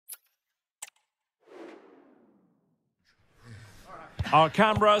Our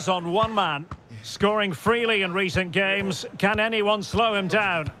cameras on one man. Scoring freely in recent games. Can anyone slow him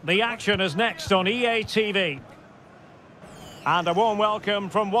down? The action is next on EA TV. And a warm welcome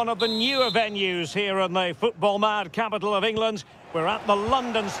from one of the newer venues here in the football-mad capital of England. We're at the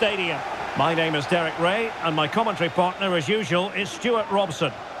London Stadium. My name is Derek Ray, and my commentary partner, as usual, is Stuart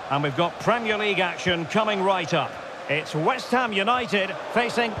Robson. And we've got Premier League action coming right up. It's West Ham United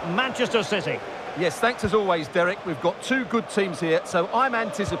facing Manchester City. Yes, thanks as always, Derek. We've got two good teams here, so I'm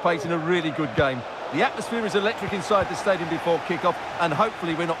anticipating a really good game. The atmosphere is electric inside the stadium before kick-off, and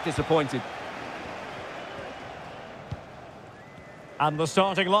hopefully we're not disappointed. And the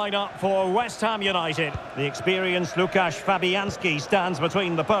starting lineup for West Ham United. The experienced Łukasz Fabianski stands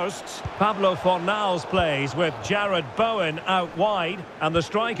between the posts. Pablo Fornals plays with Jared Bowen out wide. And the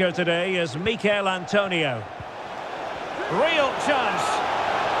striker today is Mikel Antonio. Real chance.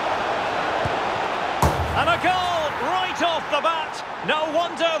 And a goal right off the bat. No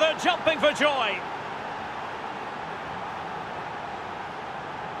wonder they're jumping for joy.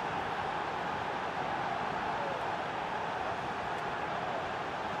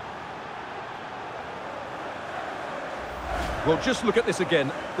 Well, just look at this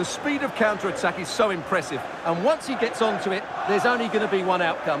again. The speed of counter-attack is so impressive. And once he gets onto it, there's only going to be one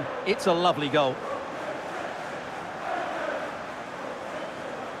outcome. It's a lovely goal.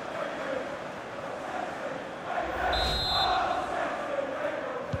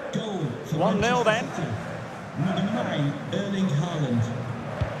 Goal for 1-0 then. Number 9, Erling Haaland.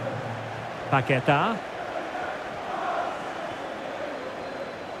 Paqueta.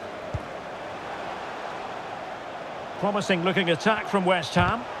 Promising looking attack from West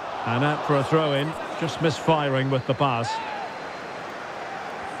Ham. And out for a throw-in, just misfiring with the pass.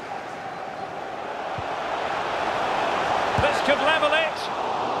 This could level it.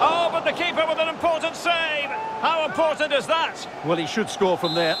 Oh, but the keeper with an important save. How important is that? Well, he should score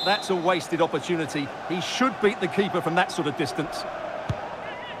from there. That's a wasted opportunity. He should beat the keeper from that sort of distance.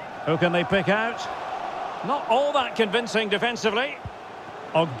 Who can they pick out? Not all that convincing defensively.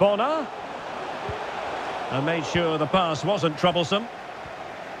 Ogbonna. And made sure the pass wasn't troublesome.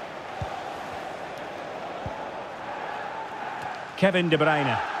 Kevin De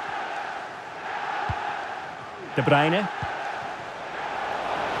Bruyne. De Bruyne.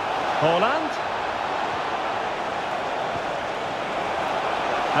 Haaland.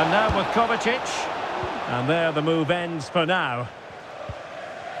 And now with Kovacic. And there the move ends for now.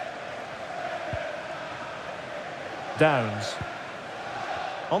 Downs.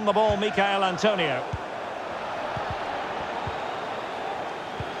 On the ball, Mikel Antonio.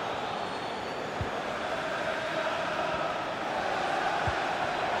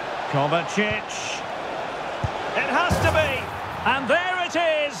 Kovacic. It has to be. And there it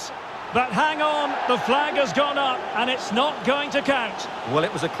is. But hang on, the flag has gone up and it's not going to count. Well,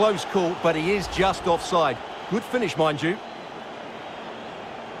 it was a close call, but he is just offside. Good finish, mind you.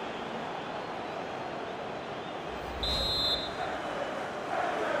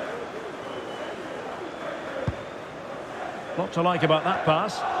 What to like about that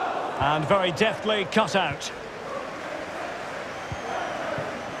pass. And very deftly cut out.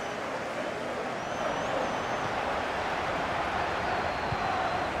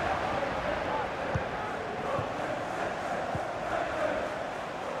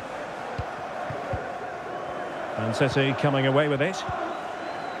 And City coming away with it.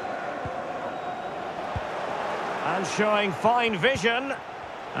 And showing fine vision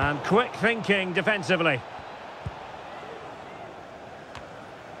and quick thinking defensively.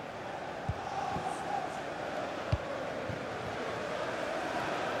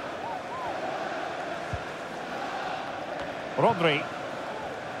 Rodri.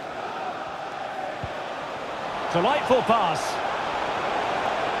 Delightful pass.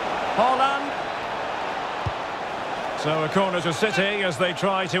 Haaland. So a corner to City as they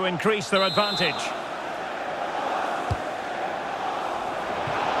try to increase their advantage.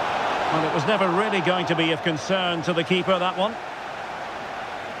 Well, it was never really going to be of concern to the keeper, that one.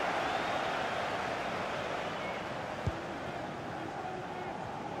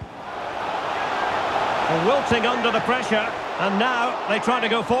 Wilting under the pressure, and now they try to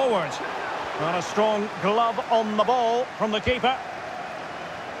go forward. And a strong glove on the ball from the keeper.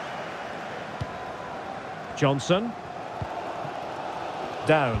 Johnson.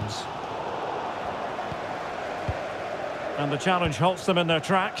 Downs. And the challenge halts them in their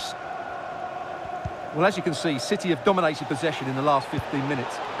tracks. Well, as you can see, City have dominated possession in the last 15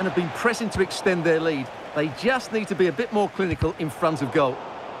 minutes and have been pressing to extend their lead. They just need to be a bit more clinical in front of goal.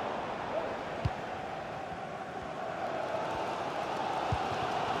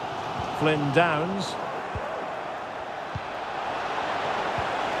 Flynn Downs.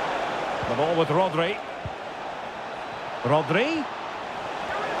 The ball with Rodri. Rodri.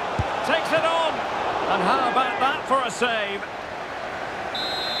 Takes it on. And how about that for a save?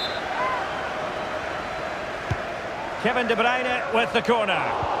 Kevin De Bruyne with the corner.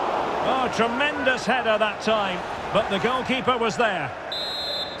 Oh, tremendous header that time. But the goalkeeper was there.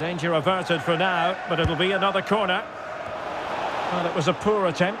 Danger averted for now, but it'll be another corner. Well, it was a poor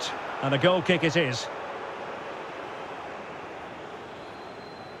attempt, and a goal kick it is.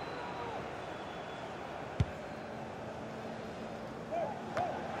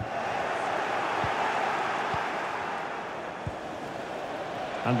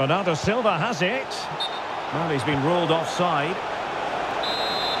 And Bernardo Silva has it. Well, he's been ruled offside.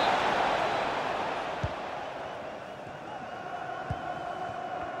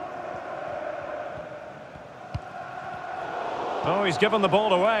 Oh, he's given the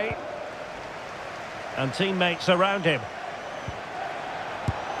ball away. And teammates around him.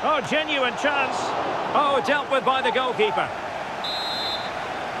 Oh, genuine chance. Oh, dealt with by the goalkeeper.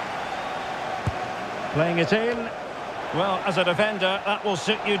 Playing it in. Well, as a defender, that will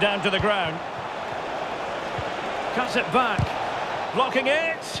sit you down to the ground. Cuts it back. Blocking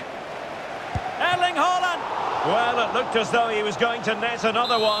it. Erling Haaland. Well, it looked as though he was going to net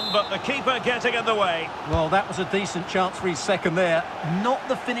another one, but the keeper getting in the way. Well, that was a decent chance for his second there. Not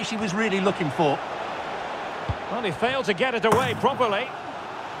the finish he was really looking for. Well, he failed to get it away properly.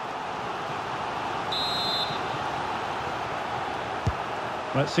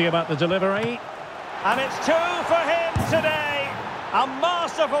 Let's see about the delivery. And it's 2 for him today. A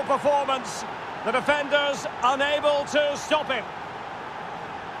masterful performance. The defenders unable to stop him.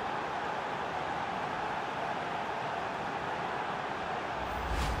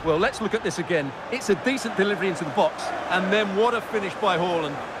 Well, let's look at this again. It's a decent delivery into the box. And then what a finish by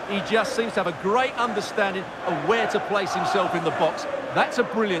Haaland. He just seems to have a great understanding of where to place himself in the box. That's a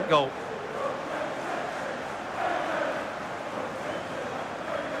brilliant goal.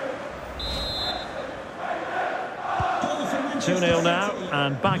 Goal for Manchester 2-0 now, City.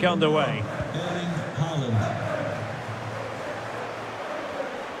 and back underway. Erling Haaland.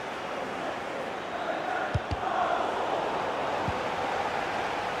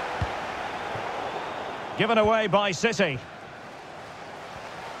 Given away by City.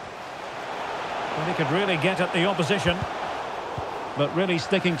 Well, he could really get at the opposition, but really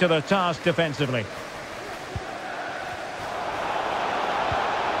sticking to the task defensively.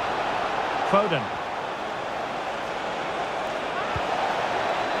 Foden.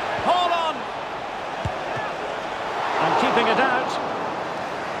 Hold on! And keeping it out.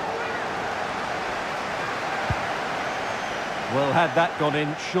 Well, had that gone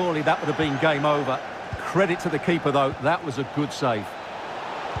in, surely that would have been game over. Credit to the keeper, though. That was a good save.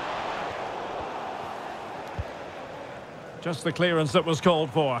 Just the clearance that was called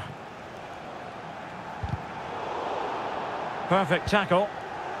for. Perfect tackle.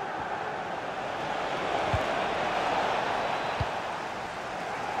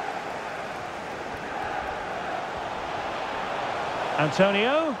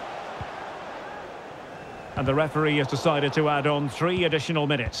 Antonio. And the referee has decided to add on 3 additional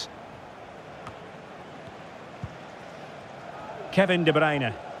minutes. Kevin De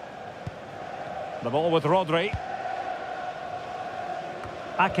Bruyne. The ball with Rodri.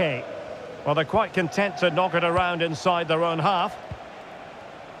 Ake. Well, they're quite content to knock it around inside their own half.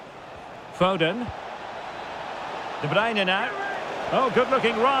 Foden. De Bruyne now. Oh,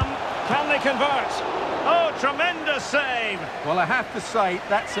 good-looking run. Can they convert? Oh, tremendous save. Well, I have to say,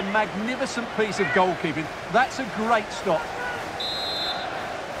 that's a magnificent piece of goalkeeping. That's a great stop.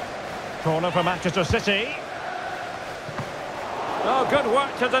 Corner for Manchester City. Oh, good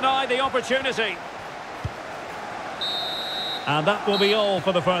work to deny the opportunity. And that will be all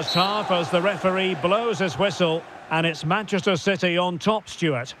for the first half as the referee blows his whistle and it's Manchester City on top,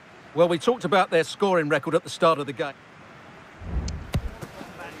 Stuart. Well, we talked about their scoring record at the start of the game.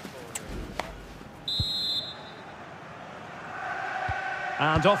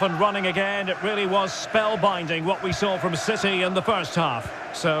 And off and running again. It really was spellbinding what we saw from City in the first half.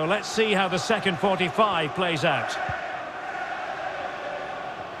 So let's see how the second 45 plays out.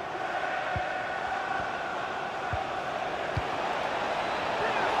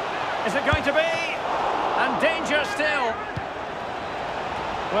 Is it going to be? And danger still.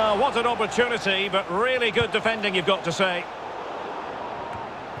 Well, what an opportunity, but really good defending, you've got to say.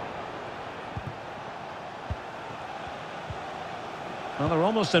 Well, they're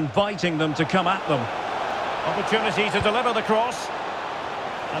almost inviting them to come at them. Opportunity to deliver the cross.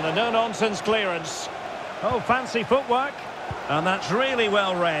 And a no-nonsense clearance. Oh, fancy footwork. And that's really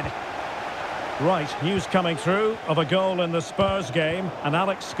well read. Right, news coming through of a goal in the Spurs game, and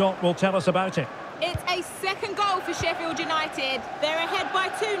Alex Scott will tell us about it. It's a second goal for Sheffield United. They're ahead by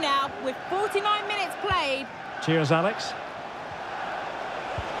 2 now, with 49 minutes played. Cheers, Alex.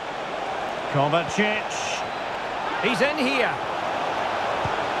 Kovacic. He's in here.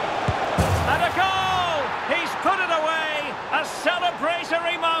 And a goal! He's put it away. A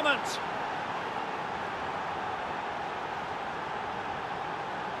celebratory moment.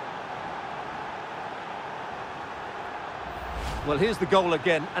 Well, here's the goal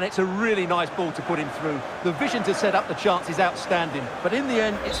again, and it's a really nice ball to put him through. The vision to set up the chance is outstanding, but in the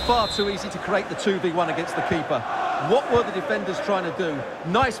end, it's far too easy to create the 2v1 against the keeper. What were the defenders trying to do?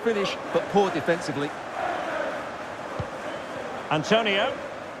 Nice finish, but poor defensively. Antonio.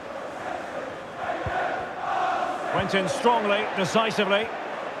 Went in strongly, decisively.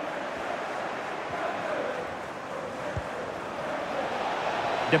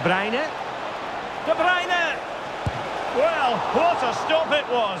 De Bruyne. De Bruyne! Well, what a stop it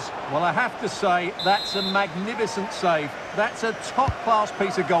was. Well, I have to say, that's a magnificent save. That's a top-class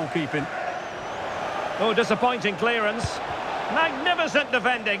piece of goalkeeping. Oh, disappointing clearance. Magnificent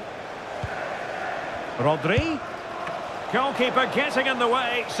defending. Rodri. Goalkeeper getting in the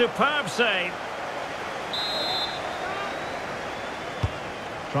way. Superb save.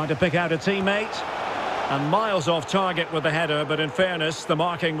 Trying to pick out a teammate. And miles off target with the header, but in fairness, the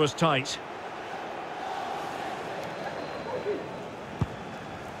marking was tight.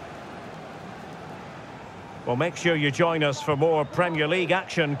 Well, make sure you join us for more Premier League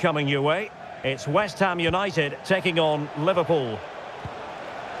action coming your way. It's West Ham United taking on Liverpool.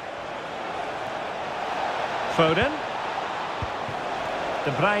 Foden.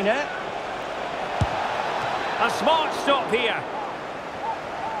 De Bruyne. A smart stop here.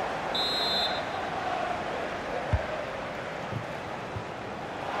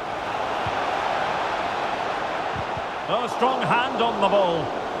 Oh, strong hand on the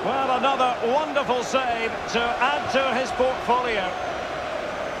ball. Well, another wonderful save to add to his portfolio.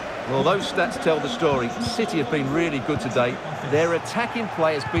 Well, those stats tell the story. City have been really good today. Their attacking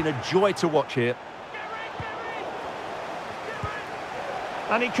play has been a joy to watch here.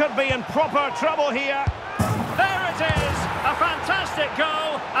 And he could be in proper trouble here. There it is! A fantastic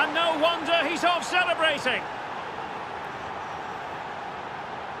goal, and no wonder he's off celebrating.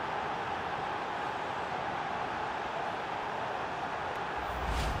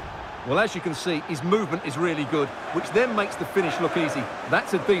 Well, as you can see, his movement is really good, which then makes the finish look easy.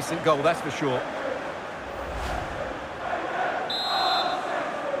 That's a decent goal, that's for sure.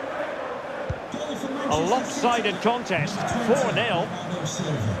 A lopsided contest, 4-0.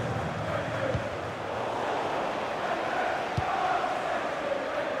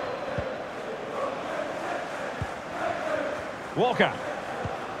 Walker.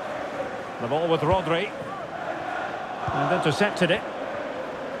 The ball with Rodri. And intercepted it.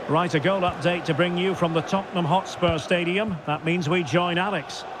 Right, a goal update to bring you from the Tottenham Hotspur Stadium. That means we join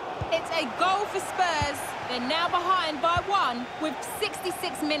Alex. It's a goal for Spurs. They're now behind by 1 with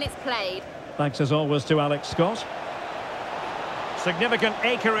 66 minutes played. Thanks as always to Alex Scott. Significant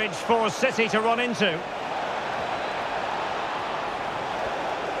acreage for City to run into.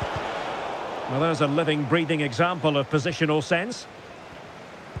 Well, there's a living, breathing example of positional sense.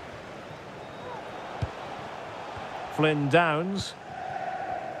 Flynn Downs.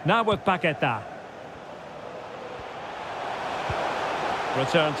 Now with Paqueta.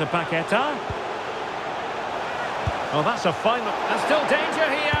 Return to Paqueta. Oh, that's a final. And still danger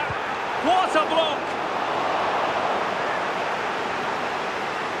here. What a block!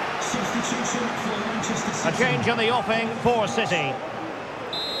 Substitution for Manchester City. A change in the offing for City.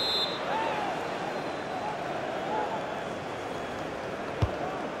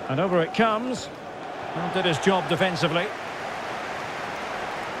 And over it comes. And did his job defensively.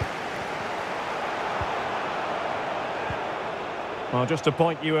 Well, just to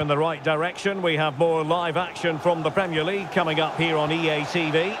point you in the right direction, we have more live action from the Premier League coming up here on EA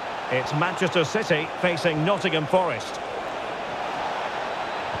TV. It's Manchester City facing Nottingham Forest.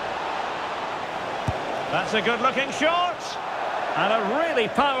 That's a good-looking shot. And a really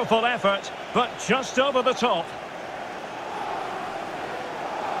powerful effort, but just over the top.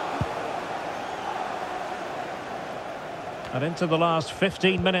 And into the last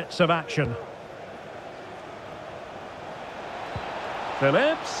 15 minutes of action.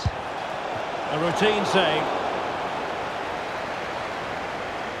 Phillips. A routine save.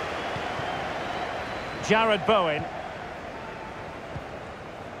 Jared Bowen.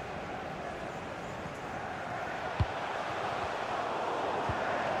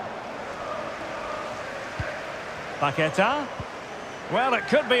 Paqueta. Well, it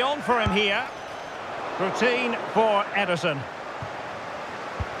could be on for him here. Routine for Ederson.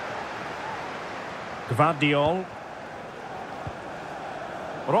 Gvardiol.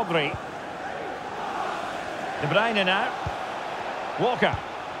 Rodri. De Bruyne now. Walker.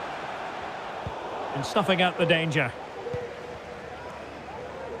 And snuffing out the danger.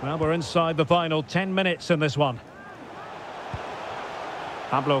 Well, we're inside the final 10 minutes in this one.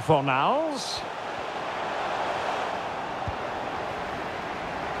 Pablo Fornals.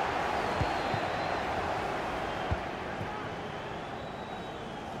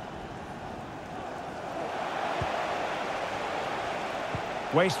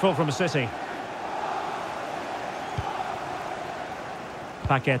 Wasteful from City.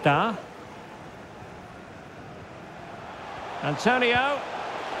 Paqueta. Antonio.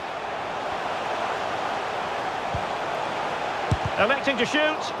 Electing to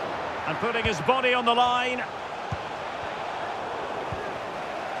shoot. And putting his body on the line.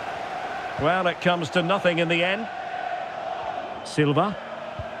 Well, it comes to nothing in the end. Silva.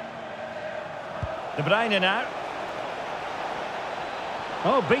 De Bruyne now.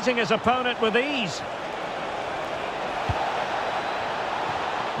 Oh, beating his opponent with ease.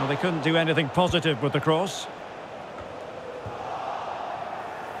 Well, they couldn't do anything positive with the cross.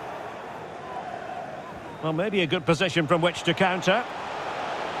 Well, maybe a good position from which to counter.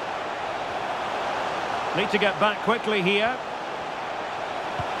 Need to get back quickly here.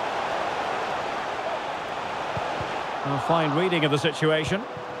 A fine reading of the situation.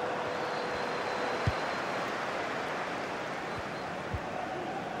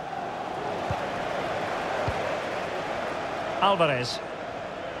 Alvarez.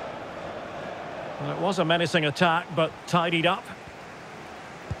 Well, it was a menacing attack, but tidied up.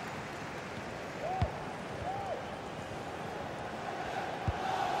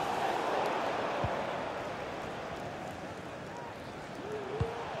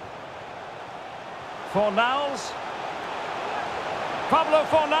 Fornals. Pablo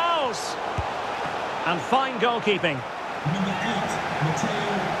Fornals. And fine goalkeeping.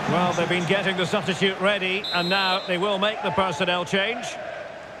 Well, they've been getting the substitute ready, and now they will make the personnel change.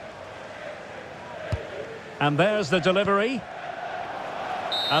 And there's the delivery.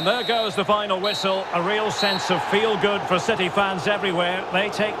 And there goes the final whistle. A real sense of feel-good for City fans everywhere. They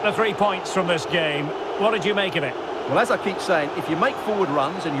take the 3 points from this game. What did you make of it? Well, as I keep saying, if you make forward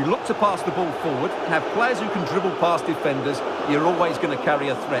runs and you look to pass the ball forward and have players who can dribble past defenders, you're always going to carry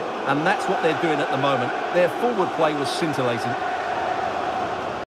a threat. And that's what they're doing at the moment. Their forward play was scintillating.